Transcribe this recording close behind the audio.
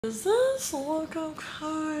Does this look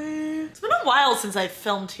okay? It's been a while since I've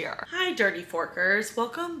filmed here. Hi, Dirty Forkers.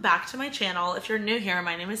 Welcome back to my channel. If you're new here,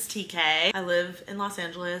 my name is TK. I live in Los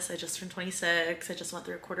Angeles. I just turned 26. I just went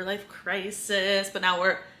through a quarter life crisis, but now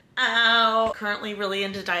we're out. Currently really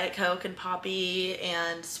into Diet Coke and Poppy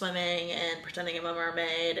and swimming and pretending I'm a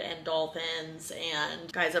mermaid and dolphins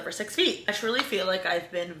and guys over 6 feet. I truly feel like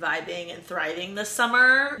I've been vibing and thriving this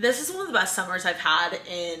summer. This is one of the best summers I've had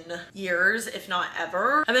in years, if not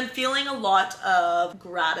ever. I've been feeling a lot of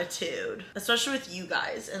gratitude, especially with you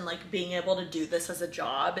guys, and like being able to do this as a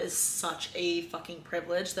job is such a fucking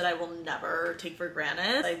privilege that I will never take for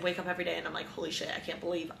granted. I wake up every day and I'm like, holy shit, I can't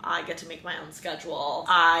believe I get to make my own schedule.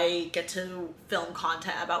 I get to film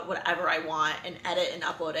content about whatever I want and edit and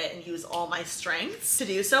upload it and use all my strengths to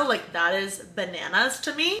do so. Like, that is bananas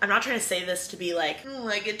to me. I'm not trying to say this to be like, oh,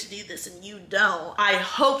 I get to do this and you don't. I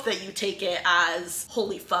hope that you take it as,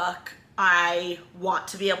 holy fuck, I want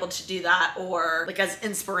to be able to do that, or like as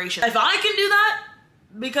inspiration. If I can do that,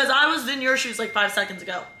 because I was in your shoes like 5 seconds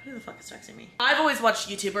ago. Who the fuck is texting me? I've always watched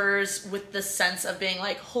YouTubers with the sense of being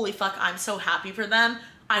like, holy fuck, I'm so happy for them.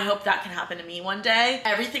 I hope that can happen to me one day.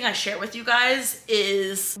 Everything I share with you guys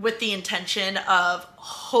is with the intention of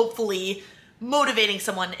hopefully motivating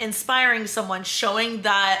someone, inspiring someone, showing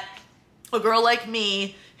that a girl like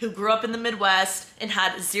me who grew up in the Midwest and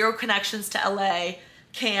had zero connections to LA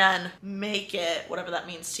can make it, whatever that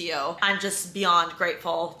means to you. I'm just beyond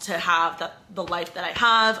grateful to have the life that I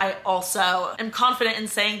have. I also am confident in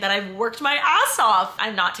saying that I've worked my ass off.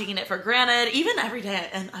 I'm not taking it for granted. Even every day,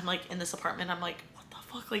 and I'm like in this apartment, I'm like,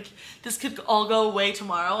 fuck, like this could all go away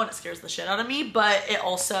tomorrow, and it scares the shit out of me, but it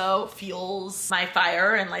also fuels my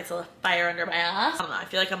fire and lights a fire under my ass. I don't know, I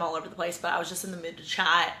feel like I'm all over the place, but I was just in the mood to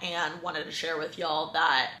chat and wanted to share with y'all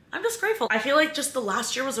that I'm just grateful. I feel like just the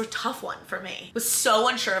last year was a tough one for me. I was so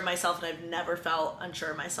unsure of myself, and I've never felt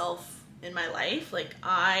unsure of myself in my life. Like,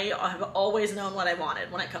 I have always known what I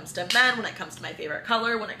wanted when it comes to men, when it comes to my favorite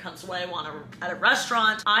color, when it comes to what I want at a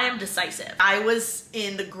restaurant. I am decisive. I was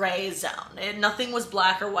in the gray zone. Nothing was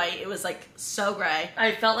black or white. It was like so gray.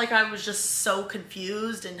 I felt like I was just so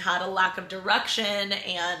confused and had a lack of direction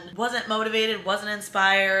and wasn't motivated, wasn't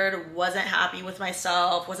inspired, wasn't happy with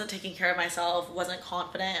myself, wasn't taking care of myself, wasn't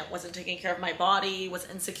confident, wasn't taking care of my body, was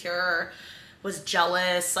insecure, was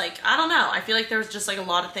jealous. Like, I don't know. I feel like there was just like a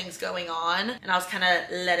lot of things going on, and I was kind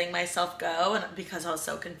of letting myself go, and because I was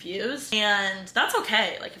so confused. And that's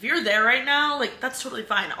okay. Like, if you're there right now, like, that's totally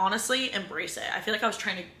fine. Honestly, embrace it. I feel like I was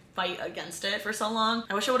trying to fight against it for so long.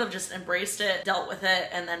 I wish I would have just embraced it, dealt with it,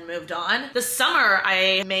 and then moved on. This summer,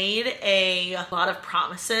 I made a lot of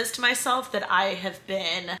promises to myself that I have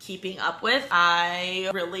been keeping up with.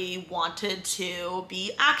 I really wanted to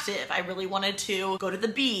be active. I really wanted to go to the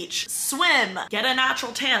beach, swim, get a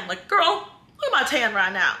natural tan. Like, girl, look at my tan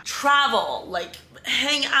right now. Travel, like,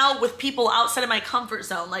 hang out with people outside of my comfort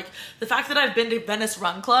zone. Like, the fact that I've been to Venice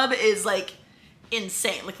Run Club is like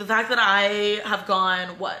insane. Like, the fact that I have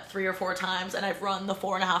gone, what, 3 or 4 times and I've run the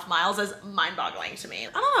 4.5 miles is mind-boggling to me.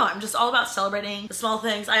 I don't know, I'm just all about celebrating the small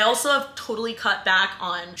things. I also have totally cut back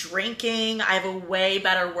on drinking. I have a way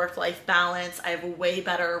better work-life balance. I have a way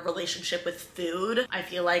better relationship with food. I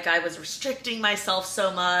feel like I was restricting myself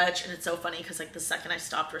so much, and it's so funny because like the second I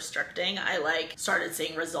stopped restricting, I like started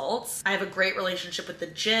seeing results. I have a great relationship with the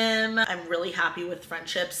gym. I'm really happy with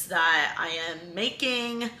friendships that I am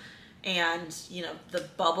making, and you know, the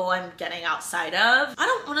bubble I'm getting outside of. I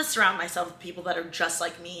don't want to surround myself with people that are just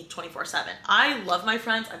like me 24/7. I love my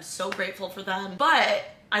friends, I'm so grateful for them, but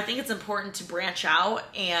I think it's important to branch out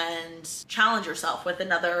and challenge yourself with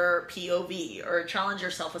another POV, or challenge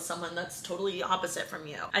yourself with someone that's totally opposite from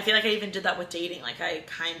you. I feel like I even did that with dating. Like, I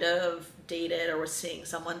kind of dated or was seeing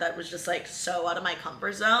someone that was just like so out of my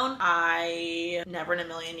comfort zone. I never in a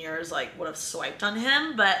million years like would have swiped on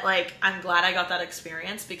him, but like, I'm glad I got that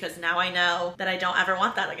experience, because now I know that I don't ever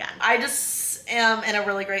want that again. I just am in a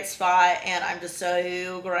really great spot, and I'm just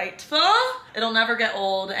so grateful. It'll never get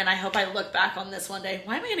old, and I hope I look back on this one day.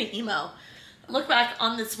 Why am I getting emo? Look back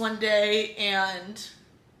on this one day and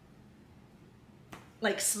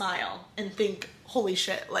like smile and think, holy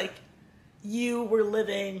shit, like, you were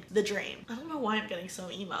living the dream. I don't know why I'm getting so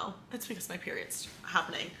emo. It's because my period's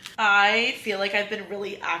happening. I feel like I've been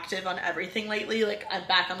really active on everything lately. Like, I'm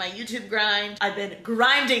back on my YouTube grind. I've been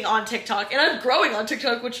grinding on TikTok, and I'm growing on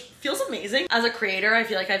TikTok, which feels amazing. As a creator, I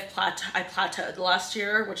feel like I plateaued last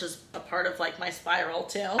year, which is a part of like my spiral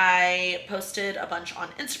too. I posted a bunch on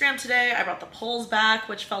Instagram today. I brought the polls back,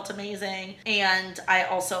 which felt amazing. And I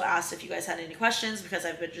also asked if you guys had any questions, because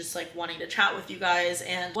I've been just like wanting to chat with you guys.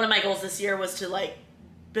 And one of my goals this year was to like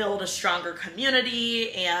build a stronger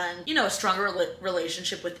community and, you know, a stronger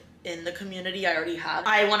relationship within the community I already have.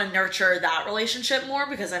 I want to nurture that relationship more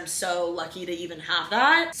because I'm so lucky to even have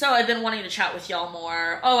that. So I've been wanting to chat with y'all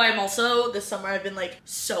more. Oh, I'm also, this summer I've been like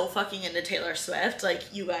so fucking into Taylor Swift. Like,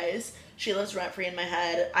 you guys, she lives rent free in my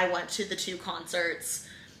head. I went to the 2 concerts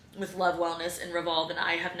with Love Wellness and Revolve, and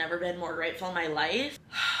I have never been more grateful in my life.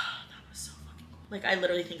 Like, I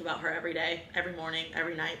literally think about her every day, every morning,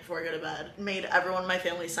 every night before I go to bed. Made everyone in my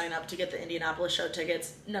family sign up to get the Indianapolis show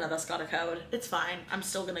tickets. None of us got a code. It's fine. I'm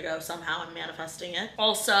still gonna go somehow. I'm manifesting it.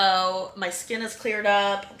 Also, my skin is cleared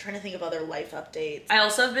up. I'm trying to think of other life updates. I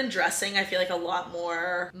also have been dressing, I feel like, a lot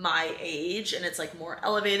more my age, and it's like more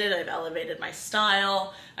elevated. I've elevated my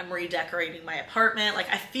style. I'm redecorating my apartment. Like,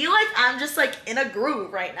 I feel like I'm just like in a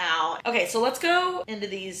groove right now. Okay, so let's go into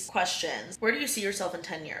these questions. Where do you see yourself in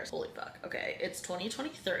 10 years? Holy fuck. Okay, it's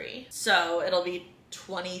 2023, so it'll be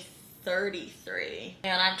 2033,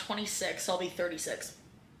 and I'm 26, so I'll be 36.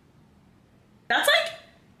 That's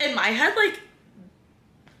like, in my head, like,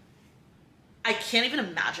 I can't even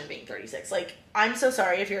imagine being 36. Like, I'm so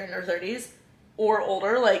sorry if you're in your 30s or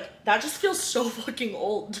older, like, that just feels so fucking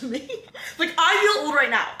old to me. Like, I feel old right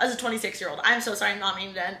now as a 26-year-old. I'm so sorry, I'm not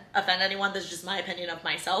meaning to offend anyone. This is just my opinion of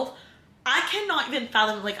myself. I cannot even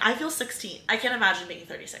fathom, like, I feel 16. I can't imagine being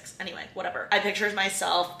 36. Anyway, whatever. I picture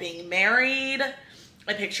myself being married.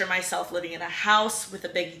 I picture myself living in a house with a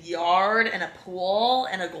big yard and a pool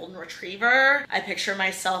and a golden retriever. I picture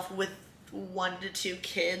myself with 1 to 2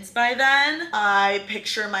 kids by then. I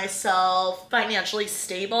picture myself financially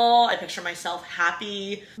stable. I picture myself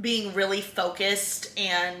happy, being really focused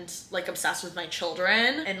and like obsessed with my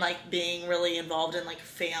children, and like being really involved in like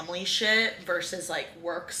family shit versus like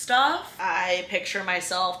work stuff. I picture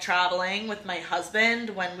myself traveling with my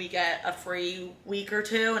husband when we get a free week or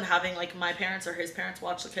 2 and having like my parents or his parents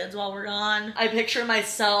watch the kids while we're gone. I picture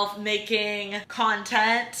myself making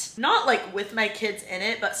content, not like with my kids in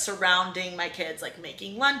it, but surrounding my kids, like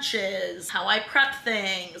making lunches, how I prep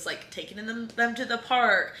things, like taking them to the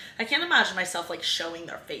park. I can't imagine myself like showing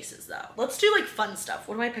their faces though. Let's do like fun stuff.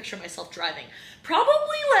 What do I picture myself driving?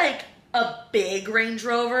 Probably like a big Range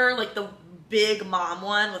Rover, like the big mom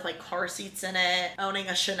one with like car seats in it, owning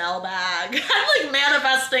a Chanel bag. I'm like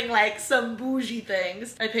manifesting like some bougie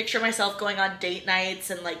things. I picture myself going on date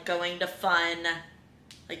nights and like going to fun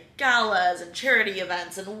like galas and charity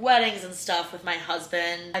events and weddings and stuff with my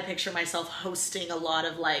husband. I picture myself hosting a lot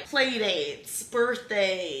of like play dates,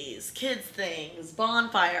 birthdays, kids things,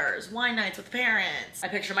 bonfires, wine nights with parents. I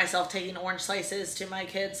picture myself taking orange slices to my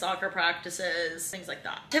kids' soccer practices, things like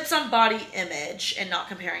that. Tips on body image and not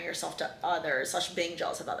comparing yourself to others / being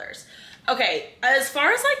jealous of others. Okay, as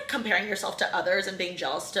far as like comparing yourself to others and being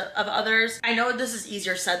jealous of others, I know this is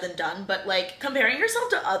easier said than done, but like comparing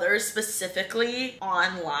yourself to others specifically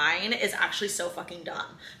online is actually so fucking dumb.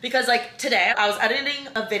 Because like today I was editing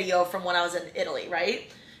a video from when I was in Italy, right?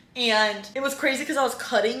 And it was crazy because I was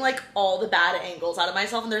cutting like all the bad angles out of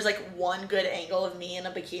myself, and there's like one good angle of me in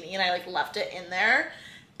a bikini and I like left it in there.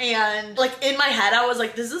 And like in my head I was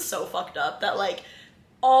like, this is so fucked up that like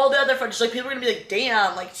all the other footage, like people are gonna be like,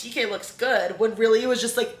 damn, like TK looks good, when really it was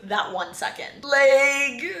just like that 1 second.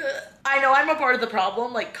 Like, I know I'm a part of the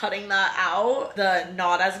problem, like cutting that out, the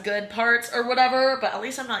not as good parts or whatever, but at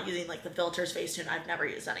least I'm not using like the filters, Facetune. I've never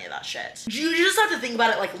used any of that shit. You just have to think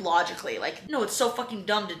about it like logically. Like, no, it's so fucking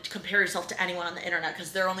dumb to compare yourself to anyone on the internet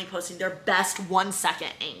because they're only posting their best 1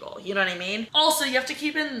 second angle. You know what I mean? Also, you have to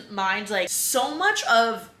keep in mind like so much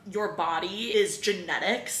of your body is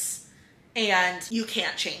genetics and you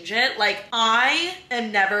can't change it. Like, I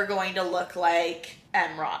am never going to look like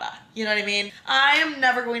Emrata. You know what I mean? I am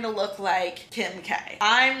never going to look like Kim K.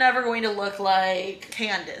 I'm never going to look like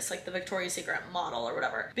Candace, like the Victoria's Secret model or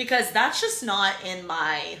whatever, because that's just not in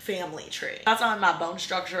my family tree. That's not in my bone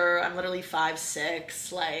structure. I'm literally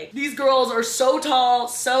 5'6". Like, these girls are so tall,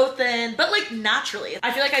 so thin, but like naturally.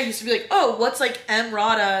 I feel like I used to be like, oh, what's like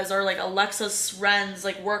Emrata's or like Alexa Sren's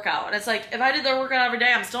like workout? And it's like, if I did their workout every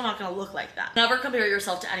day, I'm still not gonna look like that. Never compare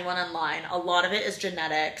yourself to anyone online. A lot of it is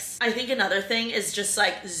genetics. I think another thing is just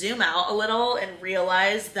like zoom out a little and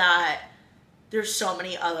realize that there's so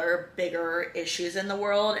many other bigger issues in the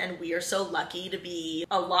world, and we are so lucky to be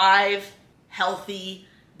alive, healthy,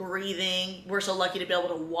 breathing. We're so lucky to be able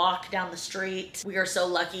to walk down the street. We are so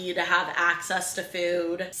lucky to have access to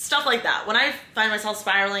food, stuff like that. When I find myself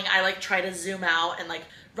spiraling, I like try to zoom out and like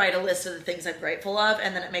write a list of the things I'm grateful of,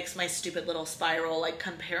 and then it makes my stupid little spiral, like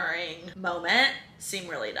comparing moment seem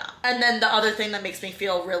really dumb. And then the other thing that makes me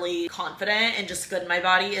feel really confident and just good in my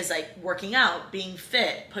body is like working out, being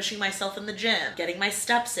fit, pushing myself in the gym, getting my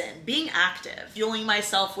steps in, being active, fueling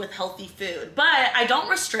myself with healthy food. But I don't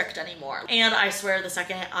restrict anymore. And I swear the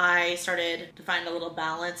second I started to find a little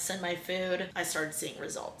balance in my food, I started seeing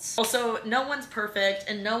results. Also, no one's perfect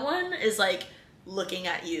and no one is like looking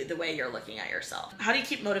at you the way you're looking at yourself. How do you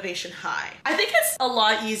keep motivation high? I think it's a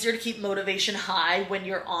lot easier to keep motivation high when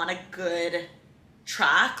you're on a good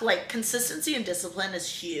track. Like consistency and discipline is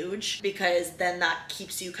huge because then that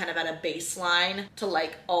keeps you kind of at a baseline to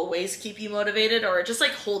like always keep you motivated, or it just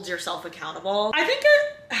like holds yourself accountable. I think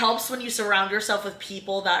it helps when you surround yourself with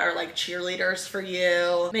people that are like cheerleaders for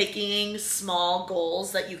you, making small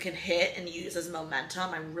goals that you can hit and use as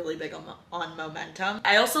momentum. I'm really big on momentum.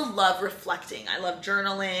 I also love reflecting. I love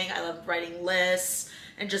journaling. I love writing lists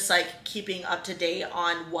and just like keeping up to date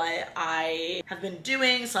on what I have been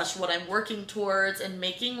doing / what I'm working towards, and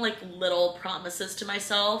making like little promises to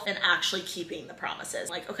myself and actually keeping the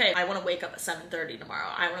promises. Like, okay, I want to wake up at 7:30 tomorrow.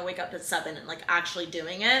 I want to wake up at 7 and like actually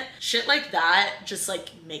doing it. Shit like that just like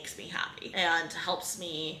makes me happy and helps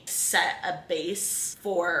me set a base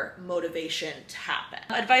for motivation to happen.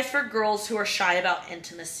 Advice for girls who are shy about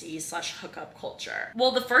intimacy / hookup culture.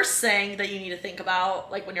 Well, the first thing that you need to think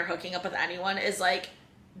about like when you're hooking up with anyone is like,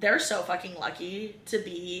 they're so fucking lucky to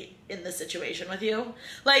be in this situation with you.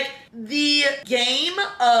 Like the game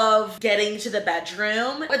of getting to the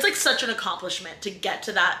bedroom, it's like such an accomplishment to get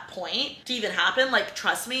to that point to even happen. Like,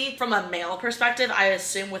 trust me, from a male perspective, I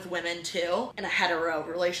assume with women too, in a hetero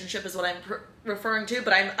relationship is what I'm referring to,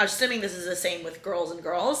 but I'm assuming this is the same with girls and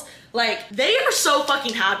girls. Like, they are so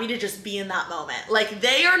fucking happy to just be in that moment. Like,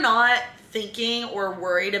 they are not thinking or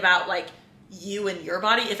worried about like you and your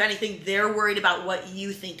body. If anything, they're worried about what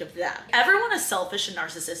you think of them. Everyone is selfish and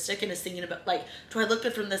narcissistic and is thinking about like, do I look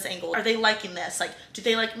good from this angle? Are they liking this? Like, do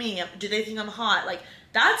they like me? Do they think I'm hot? Like,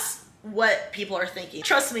 that's what people are thinking.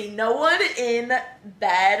 Trust me, no one in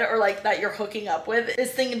bed or like that you're hooking up with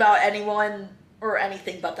is thinking about anyone or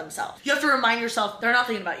anything but themselves. You have to remind yourself they're not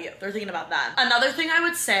thinking about you, they're thinking about them. Another thing I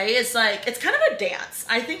would say is like, it's kind of a dance.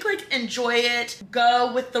 I think like enjoy it,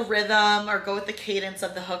 go with the rhythm or go with the cadence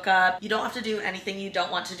of the hookup. You don't have to do anything you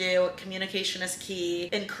don't want to do. Communication is key.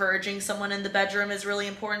 Encouraging someone in the bedroom is really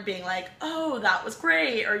important, being like, oh, that was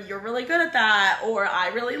great, or you're really good at that, or I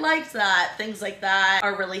really liked that. Things like that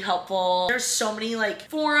are really helpful. There's so many like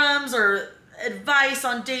forums or advice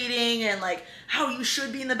on dating and like how you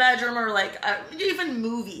should be in the bedroom, or like even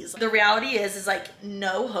movies. The reality is like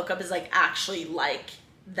no hookup is like actually like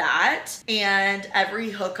that, and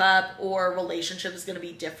every hookup or relationship is going to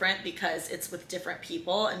be different because it's with different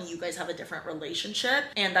people and you guys have a different relationship,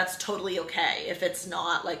 and that's totally okay if it's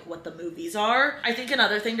not like what the movies are. I think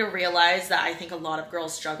another thing to realize that I think a lot of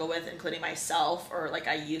girls struggle with, including myself, or like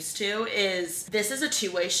I used to, is this is a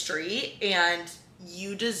two-way street and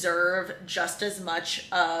you deserve just as much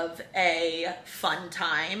of a fun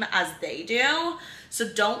time as they do. So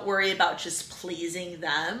don't worry about just pleasing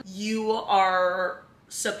them. You are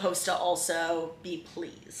supposed to also be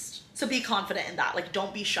pleased. So be confident in that. Like,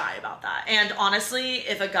 don't be shy about that. And honestly,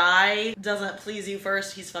 if a guy doesn't please you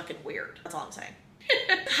first, he's fucking weird. That's all I'm saying.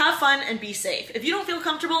 Have fun and be safe. If you don't feel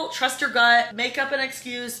comfortable, trust your gut, make up an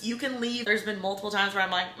excuse, you can leave. There's been multiple times where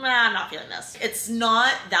I'm like, nah, I'm not feeling this. It's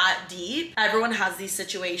not that deep. Everyone has these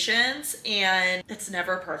situations and it's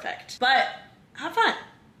never perfect, but have fun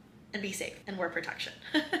and be safe and wear protection.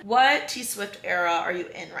 What T-Swift era are you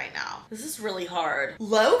in right now? This is really hard.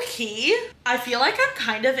 Low key, I feel like I'm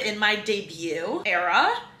kind of in my debut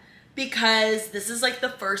era, because this is like the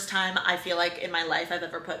first time I feel like in my life I've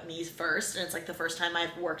ever put me first, and it's like the first time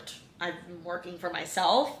I've been working for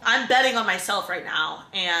myself. I'm betting on myself right now,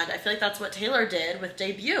 and I feel like that's what Taylor did with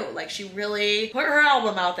Debut. Like, she really put her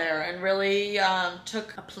album out there and really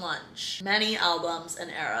took a plunge. Many albums and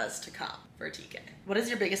eras to come for TK. What is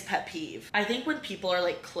your biggest pet peeve? I think when people are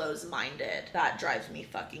like closed-minded, that drives me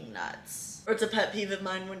fucking nuts. Or it's a pet peeve of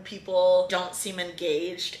mine when people don't seem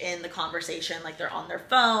engaged in the conversation, like they're on their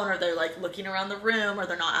phone or they're like looking around the room or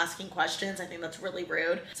they're not asking questions. I think that's really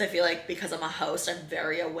rude. So I feel like because I'm a host, I'm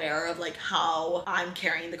very aware of like how I'm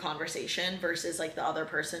carrying the conversation versus like the other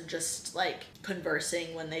person just like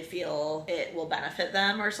conversing when they feel it will benefit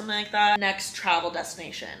them or something like that. Next travel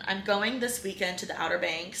destination. I'm going this weekend to the Outer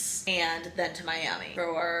Banks and then to Miami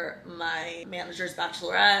for my manager's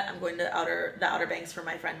bachelorette. I'm going to the Outer Banks for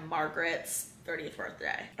my friend Margaret's 30th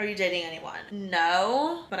birthday. Are you dating anyone?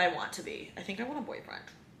 No, but I want to be. I think I want a boyfriend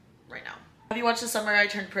right now. Have you watched The Summer I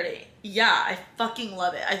Turned Pretty? Yeah, I fucking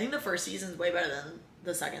love it. I think the first season's way better than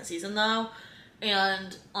the second season though.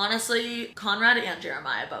 And honestly, Conrad and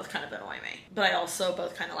Jeremiah both kind of annoy me, but I also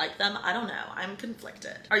both kind of like them. I don't know. I'm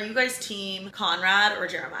conflicted. Are you guys team Conrad or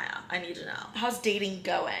Jeremiah? I need to know. How's dating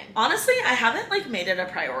going? Honestly, I haven't like made it a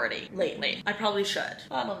priority lately. I probably should.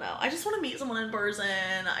 I don't know. I just want to meet someone in person.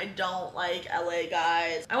 I don't like LA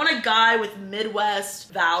guys. I want a guy with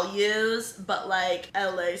Midwest values, but like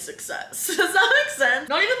LA success. Does that make sense?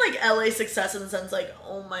 Not even like LA success in the sense like,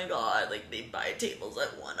 oh my God, like they buy tables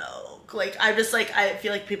at One Oak. Like I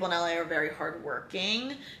feel like people in LA are very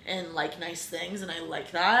hardworking and like nice things, and I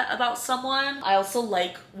like that about someone. I also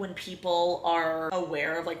like when people are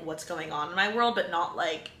aware of like what's going on in my world, but not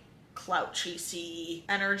like clout chasey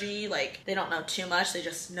energy. Like they don't know too much, they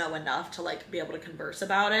just know enough to like be able to converse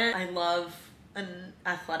about it. I love an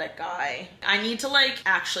athletic guy. I need to like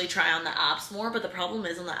actually try on the apps more, but the problem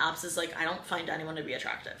is on the apps is like I don't find anyone to be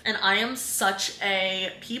attractive, and I am such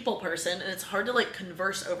a people person, and it's hard to like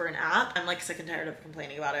converse over an app. I'm like sick and tired of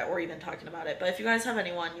complaining about it or even talking about it. But if you guys have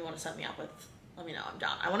anyone you want to set me up with, let me know. I'm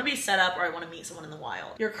down. I want to be set up, or I want to meet someone in the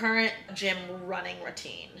wild. Your current gym running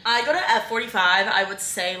routine. I go to F45, I would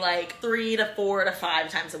say like 3 to 4 to 5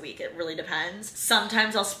 times a week. It really depends.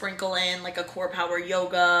 Sometimes I'll sprinkle in like a core power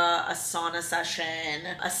yoga, a sauna session,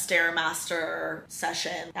 a Stairmaster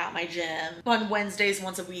session at my gym. On Wednesdays,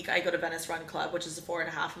 once a week, I go to Venice Run Club, which is a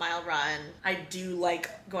 4.5 mile run. I do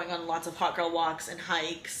like going on lots of hot girl walks and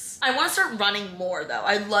hikes. I want to start running more though.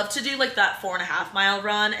 I'd love to do like that 4.5 mile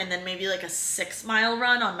run, and then maybe like a 6-mile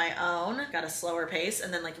run on my own, got a slower pace,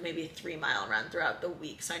 and then like maybe a 3-mile run throughout the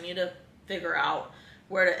week. So I need to figure out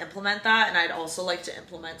where to implement that. And I'd also like to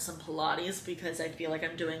implement some Pilates, because I feel like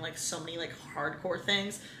I'm doing like so many like hardcore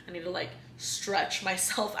things. I need to like stretch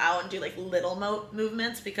myself out and do like little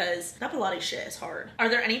movements, because that Pilates shit is hard. Are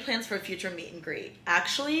there any plans for a future meet and greet?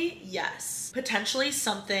 Actually, yes. Potentially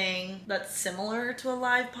something that's similar to a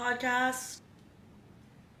live podcast.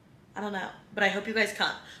 I don't know, but I hope you guys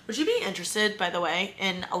come. Would you be interested, by the way,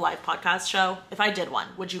 in a live podcast show? If I did one,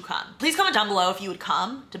 would you come? Please comment down below if you would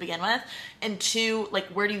come, to begin with. And 2, like,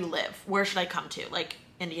 where do you live? Where should I come to? Like,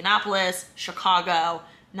 Indianapolis, Chicago,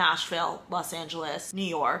 Nashville, Los Angeles, New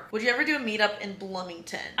York. Would you ever do a meetup in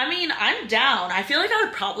Bloomington? I mean, I'm down. I feel like I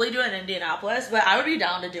would probably do it in Indianapolis, but I would be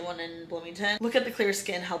down to do one in Bloomington. Look at the clear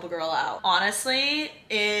skin, help a girl out. Honestly,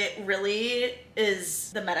 it really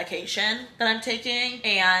is the medication that I'm taking,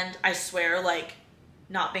 and I swear, like,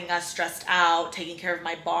 not being as stressed out, taking care of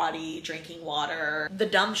my body, drinking water, the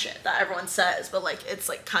dumb shit that everyone says, but like it's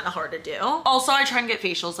like kind of hard to do. Also, I try and get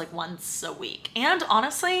facials like once a week. And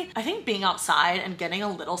honestly, I think being outside and getting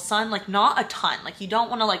a little sun, like not a ton, like you don't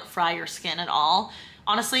want to like fry your skin at all.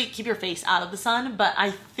 Honestly, keep your face out of the sun, but I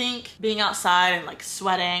think being outside and like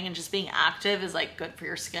sweating and just being active is like good for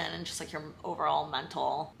your skin and just like your overall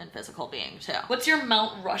mental and physical being too. What's your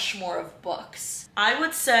Mount Rushmore of books? I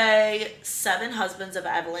would say 7 Husbands of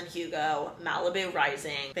Evelyn Hugo, Malibu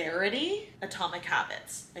Rising, Verity, Atomic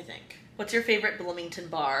Habits, I think. What's your favorite Bloomington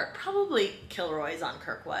bar? Probably Kilroy's on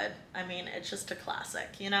Kirkwood. I mean, it's just a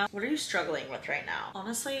classic, you know? What are you struggling with right now?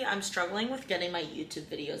 Honestly, I'm struggling with getting my YouTube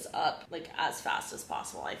videos up like as fast as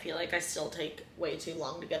possible. I feel like I still take way too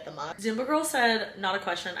long to get them up. Zumba Girl said, not a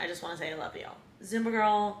question, I just want to say I love you. Zumba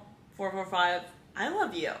Girl 445, I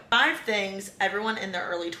love you. 5 things everyone in their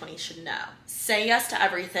early 20s should know. Say yes to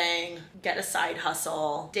everything, get a side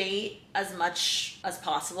hustle, date as much as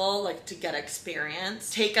possible, like to get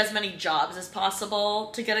experience, take as many jobs as possible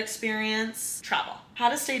to get experience, travel. How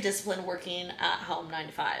to stay disciplined working at home 9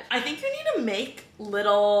 to 5. I think you need to make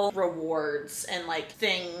little rewards and like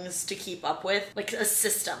things to keep up with, like a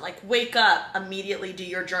system, like wake up, immediately do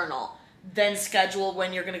your journal, then schedule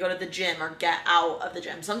when you're gonna go to the gym or get out of the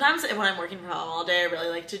gym. Sometimes when I'm working from home all day, I really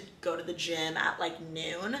like to go to the gym at like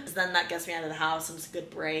noon, because then that gets me out of the house and it's a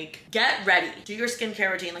good break. Get ready, do your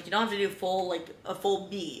skincare routine. Like you don't have to do a full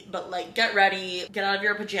beat, but like get ready, get out of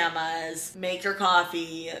your pajamas, make your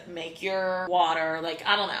coffee, make your water. Like,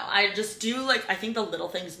 I don't know. I just do like, I think the little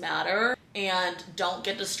things matter, and don't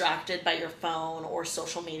get distracted by your phone or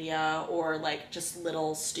social media or like just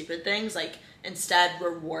little stupid things. Like, instead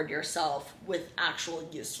reward yourself with actual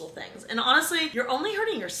useful things. And honestly, you're only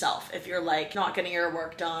hurting yourself if you're like not getting your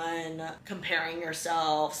work done, comparing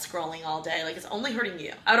yourself, scrolling all day. Like, it's only hurting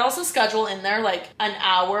you. I would also schedule in there like an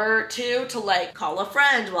hour or 2 to like call a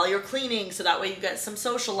friend while you're cleaning, so that way you get some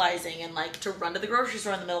socializing, and like to run to the grocery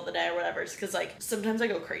store in the middle of the day or whatever. Just because like sometimes I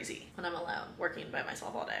go crazy when I'm alone working by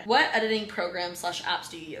myself all day. What editing programs /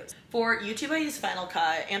 apps do you use? For YouTube I use Final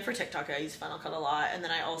Cut, and for TikTok I use Final Cut a lot, and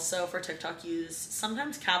then I also for TikTok use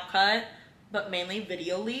sometimes CapCut, but mainly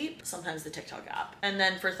Video Leap, sometimes the TikTok app. And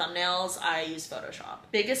then for thumbnails, I use Photoshop.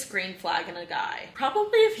 Biggest green flag in a guy.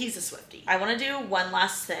 Probably if he's a Swiftie. I want to do one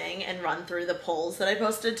last thing and run through the polls that I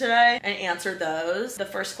posted today and answer those. The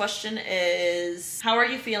first question is, how are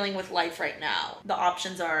you feeling with life right now? The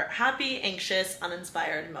options are happy, anxious,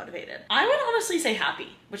 uninspired, and motivated. I would honestly say happy,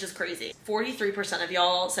 which is crazy. 43% of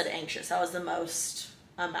y'all said anxious. That was the most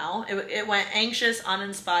amount. It went anxious,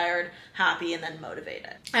 uninspired, happy, and then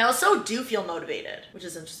motivated. I also do feel motivated, which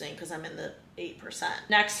is interesting because I'm in the 8%.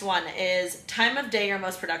 Next one is time of day you're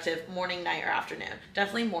most productive, morning, night, or afternoon.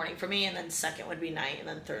 Definitely morning for me, and then second would be night, and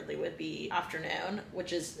then thirdly would be afternoon,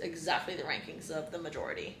 which is exactly the rankings of the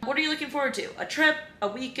majority. What are you looking forward to? A trip, a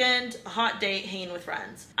weekend, a hot date, hanging with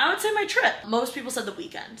friends? I would say my trip. Most people said the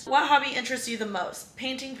weekend. What hobby interests you the most?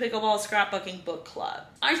 Painting, pickleball, scrapbooking, book club.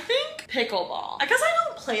 I think pickleball. I guess I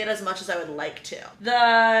don't play it as much as I would like to.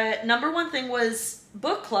 The number one thing was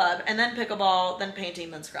book club, and then pickleball, then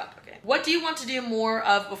painting, then scrapbooking. What do you want to do more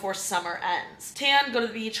of before summer ends? Tan, go to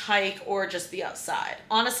the beach, hike, or just be outside?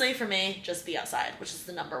 Honestly, for me, just be outside, which is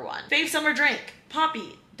the number one. Fave summer drink?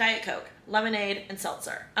 Poppy, Diet Coke, lemonade, and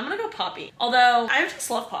seltzer. I'm gonna go Poppy. Although, I just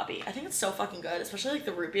love Poppy. I think it's so fucking good, especially like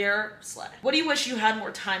the root beer. Slay. What do you wish you had more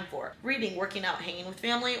time for? Reading, working out, hanging with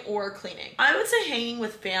family, or cleaning? I would say hanging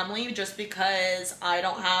with family just because I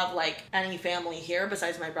don't have like any family here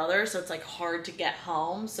besides my brother, so it's like hard to get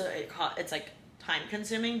home. So it's like time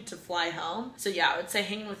consuming to fly home. So yeah, I would say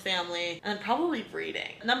hanging with family and then probably reading.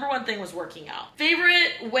 Number one thing was working out.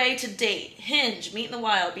 Favorite way to date? Hinge, Meet in the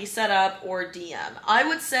Wild, Be Set Up, or DM? I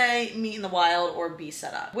would say Meet in the Wild or Be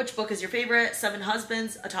Set Up. Which book is your favorite? Seven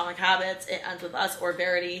Husbands, Atomic Habits, It Ends With Us, or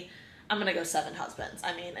Verity? I'm gonna go Seven Husbands.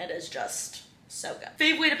 I mean, it is just so good.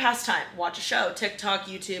 Fave way to pass time? Watch a show, TikTok,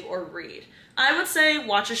 YouTube, or read? I would say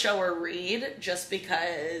watch a show or read just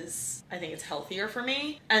because I think it's healthier for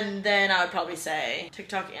me. And then I would probably say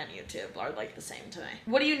TikTok and YouTube are like the same to me.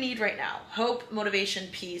 What do you need right now? Hope, motivation,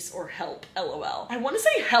 peace, or help? LOL. I want to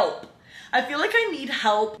say help. I feel like I need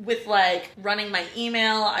help with like running my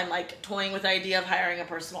email. I'm like toying with the idea of hiring a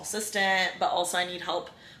personal assistant, but also I need help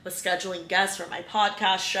with scheduling guests for my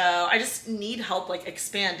podcast show. I just need help like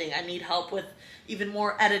expanding. I need help with even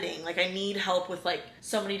more editing. Like I need help with like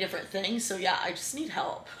so many different things. So yeah, I just need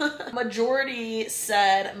help. Majority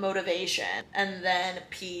said motivation, and then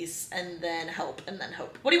peace, and then help, and then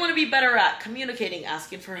hope. What do you want to be better at? Communicating,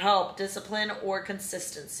 asking for help, discipline, or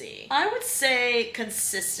consistency? I would say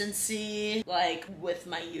consistency, like with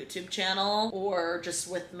my YouTube channel or just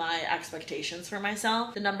with my expectations for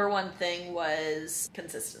myself. The number one thing was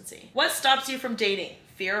consistency. What stops you from dating?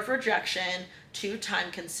 Fear of rejection, too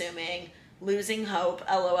time consuming, losing hope,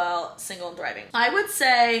 LOL, single and thriving. I would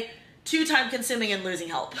say too time consuming and losing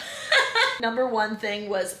hope. Number one thing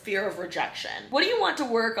was fear of rejection. What do you want to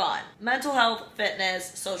work on? Mental health,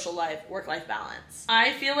 fitness, social life, work-life balance.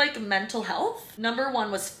 I feel like mental health. Number one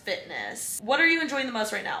was fitness. What are you enjoying the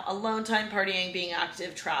most right now? Alone time, partying, being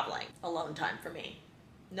active, traveling. Alone time for me.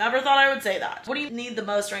 Never thought I would say that. What do you need the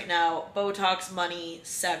most right now? Botox, money,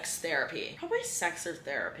 sex, therapy. Probably sex or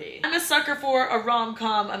therapy. I'm a sucker for a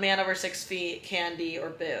rom-com, a man over 6 feet, candy, or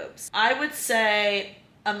boobs. I would say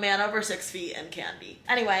a man over 6 feet and candy.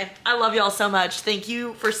 Anyway, I love y'all so much. Thank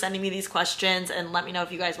you for sending me these questions, and let me know if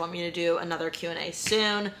you guys want me to do another Q&A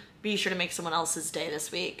soon. Be sure to make someone else's day this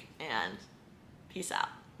week, and peace out.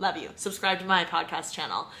 Love you. Subscribe to my podcast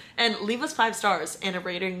channel, and leave us 5 stars and a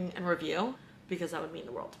rating and review, because that would mean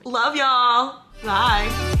the world to me. Love y'all. Bye.